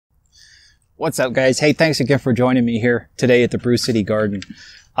What's up, guys? Hey, thanks again for joining me here today at the Brew City Garden.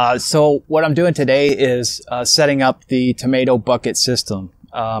 So what I'm doing today is setting up the tomato bucket system,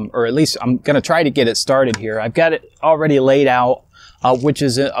 or at least I'm going to try to get it started here. I've got it already laid out, which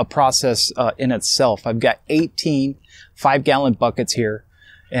is a process in itself. I've got 18 5-gallon buckets here,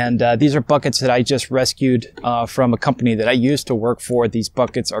 and these are buckets that I just rescued from a company that I used to work for. These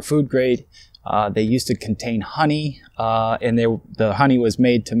buckets are food grade. They used to contain honey, and the honey was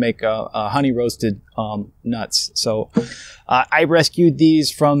made to make honey roasted nuts. So I rescued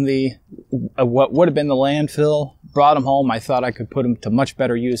these from what would have been the landfill, brought them home. I thought I could put them to much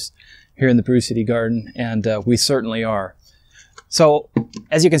better use here in the Brew City Garden, and we certainly are. So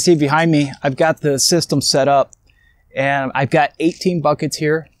as you can see behind me, I've got the system set up, and I've got 18 buckets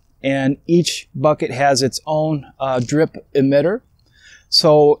here, and each bucket has its own drip emitter.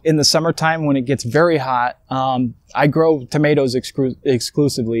 So in the summertime, when it gets very hot, I grow tomatoes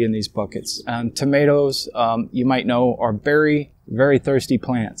exclusively in these buckets. Tomatoes, you might know, are very, very thirsty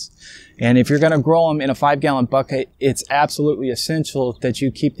plants. And if you're going to grow them in a 5-gallon bucket, it's absolutely essential that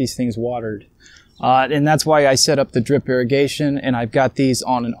you keep these things watered. And that's why I set up the drip irrigation, and I've got these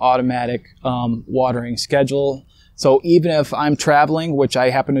on an automatic watering schedule. So even if I'm traveling, which I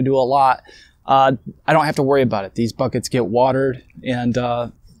happen to do a lot, I don't have to worry about it. These buckets get watered, and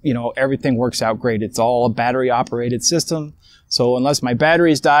you know, everything works out great. It's all a battery operated system. So unless my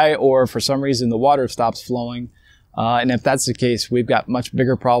batteries die or for some reason the water stops flowing, and if that's the case, we've got much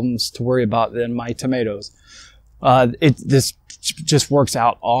bigger problems to worry about than my tomatoes. This just works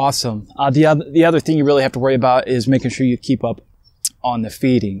out awesome. The other thing you really have to worry about is making sure you keep up on the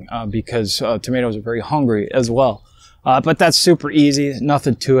feeding, because tomatoes are very hungry as well. But that's super easy,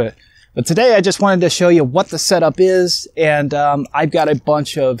 nothing to it. But today I just wanted to show you what the setup is, and I've got a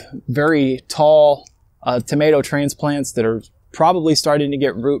bunch of very tall tomato transplants that are probably starting to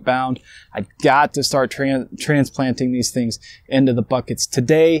get root bound. I've got to start transplanting these things into the buckets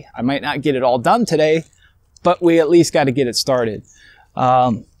today. I might not get it all done today, but we at least got to get it started.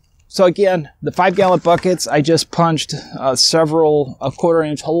 So again, the 5-gallon buckets, I just punched several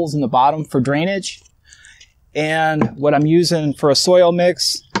 1/4-inch holes in the bottom for drainage. And what I'm using for a soil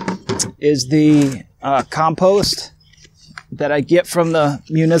mix is the compost that I get from the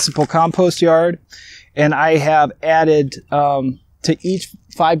municipal compost yard. And I have added to each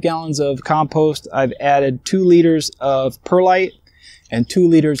 5 gallons of compost, I've added 2 liters of perlite and 2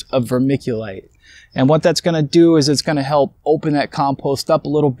 liters of vermiculite. And what that's going to do is it's going to help open that compost up a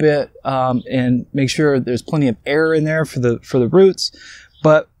little bit and make sure there's plenty of air in there for the roots.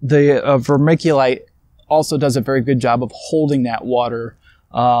 But the vermiculite also does a very good job of holding that water,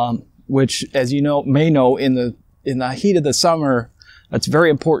 which, as you may know, in the heat of the summer, it's very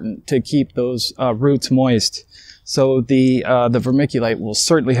important to keep those roots moist. So the vermiculite will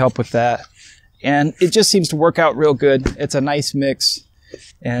certainly help with that, and it just seems to work out real good. It's a nice mix,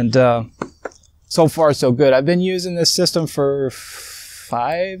 and so far so good. I've been using this system for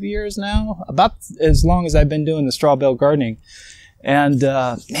 5 years now, about as long as I've been doing the straw bale gardening. And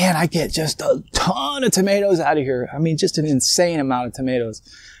man, I get just a ton of tomatoes out of here. I mean, just an insane amount of tomatoes.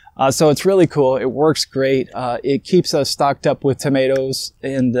 So it's really cool. It works great. It keeps us stocked up with tomatoes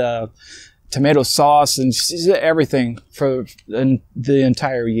and tomato sauce and everything for the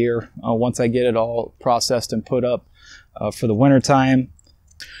entire year once I get it all processed and put up for the winter time.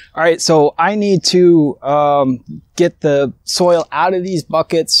 All right, so I need to get the soil out of these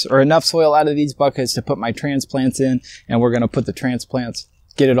buckets, or enough soil out of these buckets to put my transplants in, and we're going to put the transplants,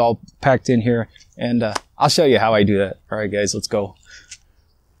 get it all packed in here, and I'll show you how I do that. All right, guys, let's go.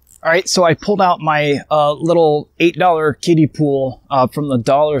 All right, so I pulled out my little $8 kiddie pool from the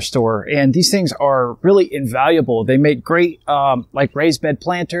dollar store, and these things are really invaluable. They make great like raised bed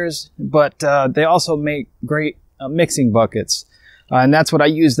planters, but they also make great mixing buckets. And that's what I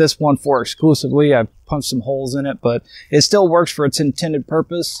use this one for exclusively. I've punched some holes in it, but it still works for its intended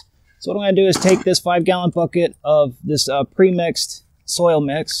purpose. So what I'm going to do is take this 5-gallon bucket of this pre-mixed soil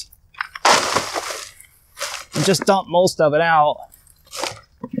mix and just dump most of it out.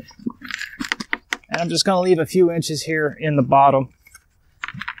 And I'm just going to leave a few inches here in the bottom.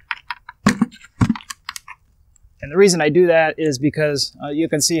 And the reason I do that is because you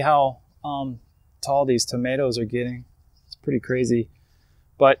can see how tall these tomatoes are getting. Pretty crazy.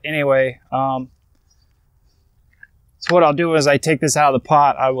 But anyway, so what I'll do is I take this out of the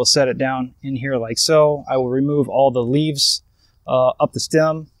pot. I will set it down in here like so. I will remove all the leaves up the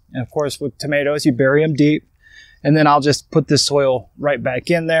stem. And of course, with tomatoes, you bury them deep. And then I'll just put this soil right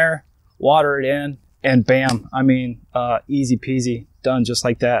back in there, water it in, and bam. I mean, easy peasy, done just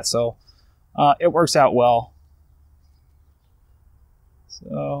like that. So it works out well.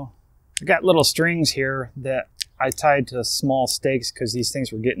 So I got little strings here that I tied to small stakes because these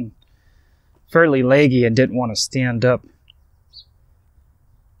things were getting fairly leggy and didn't want to stand up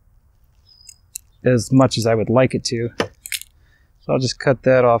as much as I would like it to. So I'll just cut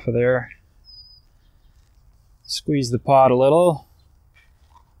that off of there. Squeeze the pot a little.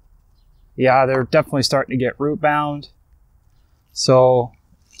 Yeah, they're definitely starting to get root bound. So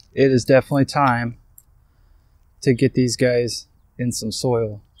it is definitely time to get these guys in some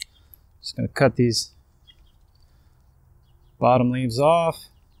soil. Just going to cut these bottom leaves off.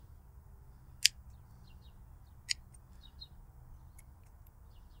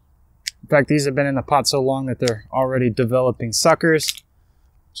 In fact, these have been in the pot so long that they're already developing suckers,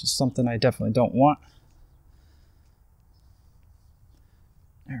 which is something I definitely don't want.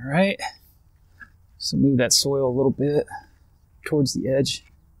 All right, so move that soil a little bit towards the edge.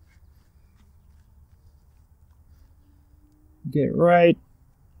 Get it right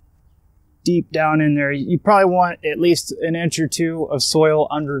deep down in there. You probably want at least an inch or two of soil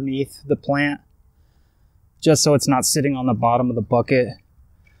underneath the plant, just so it's not sitting on the bottom of the bucket.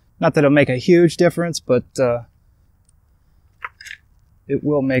 Not that it'll make a huge difference, but it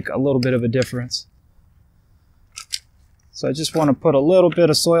will make a little bit of a difference. So I just want to put a little bit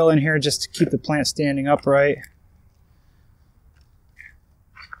of soil in here just to keep the plant standing upright.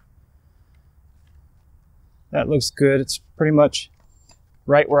 That looks good. It's pretty much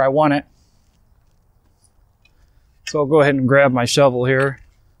right where I want it. So I'll go ahead and grab my shovel here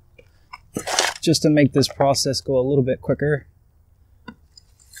just to make this process go a little bit quicker.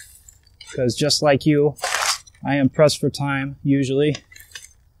 Because just like you, I am pressed for time, usually.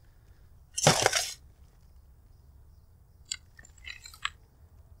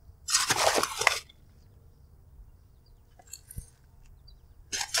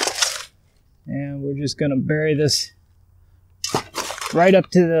 And we're just going to bury this right up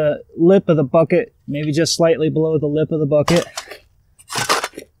to the lip of the bucket, maybe just slightly below the lip of the bucket.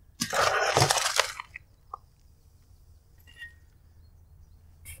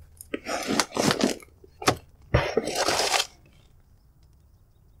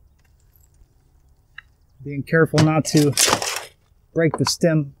 Being careful not to break the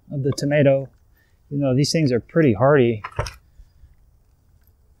stem of the tomato. You know, these things are pretty hardy.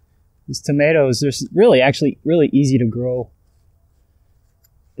 These tomatoes, they're actually really easy to grow.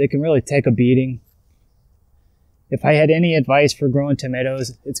 They can really take a beating. If I had any advice for growing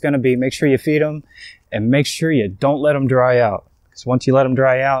tomatoes, it's going to be make sure you feed them and make sure you don't let them dry out. Because once you let them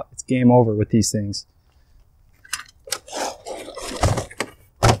dry out, it's game over with these things.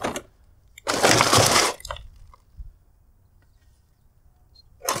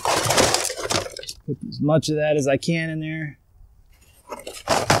 Put as much of that as I can in there.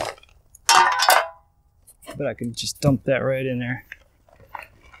 But I can just dump that right in there.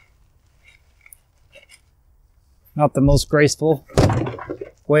 Not the most graceful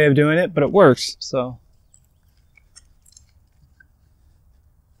way of doing it, but it works. So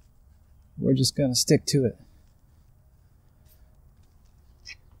we're just going to stick to it.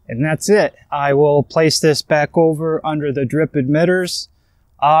 And that's it. I will place this back over under the drip emitters.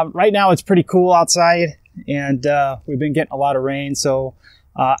 Right now it's pretty cool outside, and we've been getting a lot of rain, so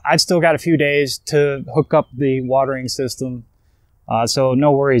I've still got a few days to hook up the watering system, so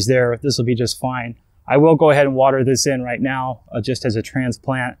no worries there. This will be just fine. I will go ahead and water this in right now, just as a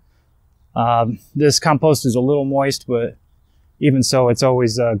transplant. This compost is a little moist, but even so, it's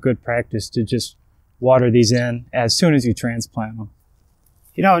always good practice to just water these in as soon as you transplant them.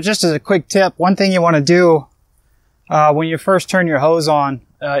 You know, just as a quick tip, one thing you want to do when you first turn your hose on,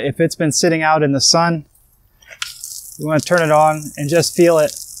 if it's been sitting out in the sun, you want to turn it on and just feel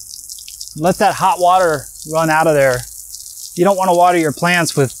it. Let that hot water run out of there. You don't want to water your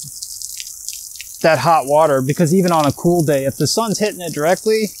plants with that hot water, because even on a cool day, if the sun's hitting it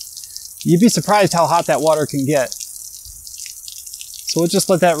directly, you'd be surprised how hot that water can get. So we'll just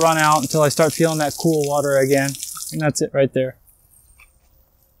let that run out until I start feeling that cool water again. And that's it right there.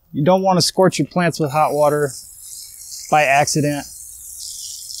 You don't want to scorch your plants with hot water by accident.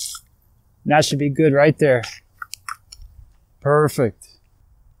 That should be good right there. Perfect.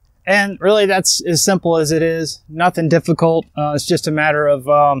 And really, that's as simple as it is. Nothing difficult. It's just a matter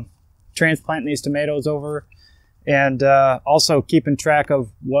of transplanting these tomatoes over, and also keeping track of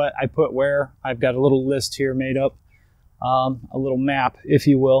what I put where. I've got a little list here made up, a little map, if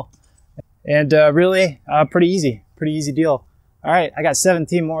you will. And really, pretty easy deal. All right, I got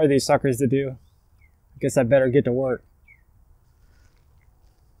 17 more of these suckers to do. I guess I better get to work.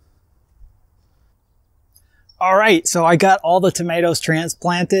 All right, so I got all the tomatoes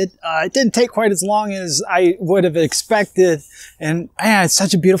transplanted. It didn't take quite as long as I would have expected. And man, it's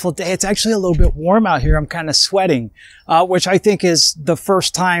such a beautiful day. It's actually a little bit warm out here. I'm kind of sweating, which I think is the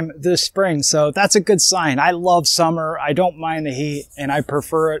first time this spring. So that's a good sign. I love summer. I don't mind the heat, and I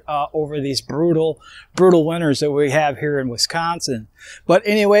prefer it over these brutal winters that we have here in Wisconsin. But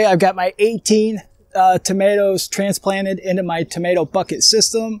anyway, I've got my 18 tomatoes transplanted into my tomato bucket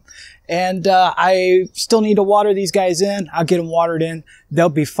system. And I still need to water these guys in. I'll get them watered in. They'll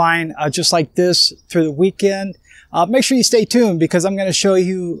be fine just like this through the weekend. Make sure you stay tuned because I'm going to show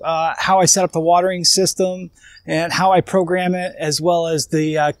you how I set up the watering system and how I program it, as well as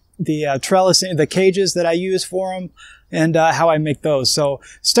the trellis, the cages that I use for them, and how I make those. So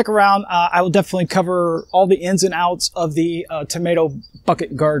stick around. I will definitely cover all the ins and outs of the tomato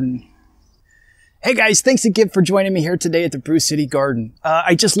bucket garden. Hey guys, thanks again for joining me here today at the Brew City Garden.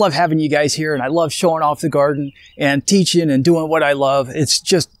 I just love having you guys here, and I love showing off the garden and teaching and doing what I love. It's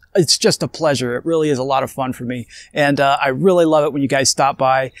just a pleasure. It really is a lot of fun for me. And I really love it when you guys stop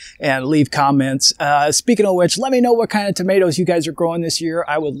by and leave comments. Speaking of which, let me know what kind of tomatoes you guys are growing this year.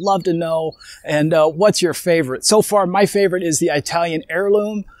 I would love to know. And what's your favorite? So far, my favorite is the Italian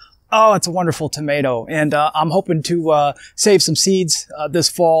Heirloom. Oh, it's a wonderful tomato. And I'm hoping to save some seeds this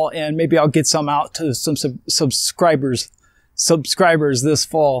fall, and maybe I'll get some out to some subscribers this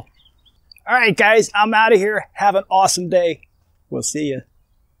fall. All right, guys, I'm out of here. Have an awesome day. We'll see you.